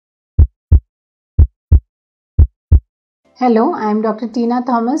Hello, I am Dr. Teena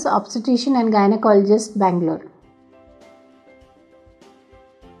Thomas, obstetrician and gynecologist, Bangalore.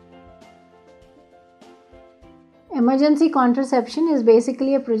 Emergency contraception is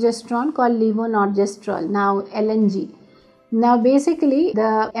basically a progestrone called Levonorgestrel, now LNG. Now basically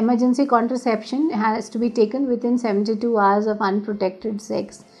the emergency contraception has to be taken within 72 hours of unprotected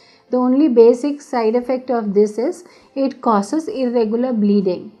sex. The only basic side effect of this is it causes irregular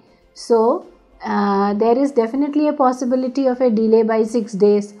bleeding. So there is definitely a possibility of a delay by 6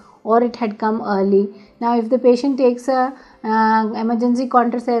 days, or it had come early. Now if the patient takes a emergency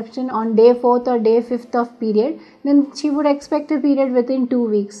contraception on day 4th or day 5th of period, then she would expect a period within 2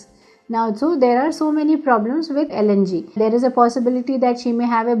 weeks. Now, so there are so many problems with LNG. There is a possibility that she may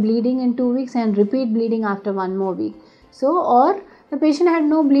have a bleeding in 2 weeks and repeat bleeding after 1 more week. So, or the patient had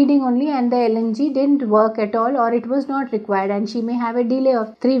no bleeding only and the LNG didn't work at all, or it was not required, and she may have a delay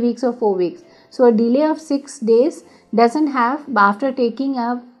of 3 weeks or 4 weeks. So a delay of 6 days doesn't have, after taking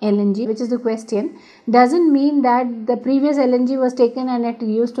a LNG, which is the question, doesn't mean that the previous LNG was taken and it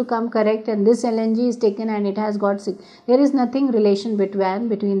used to come correct and this LNG is taken and it has got sick. There is nothing relation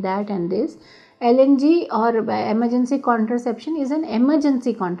between that and this. LNG or emergency contraception is an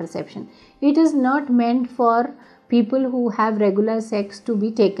emergency contraception. It is not meant for people who have regular sex to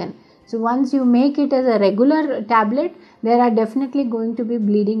be taken. So once you make it as a regular tablet, there are definitely going to be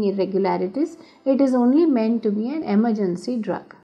bleeding irregularities. It is only meant to be an emergency drug.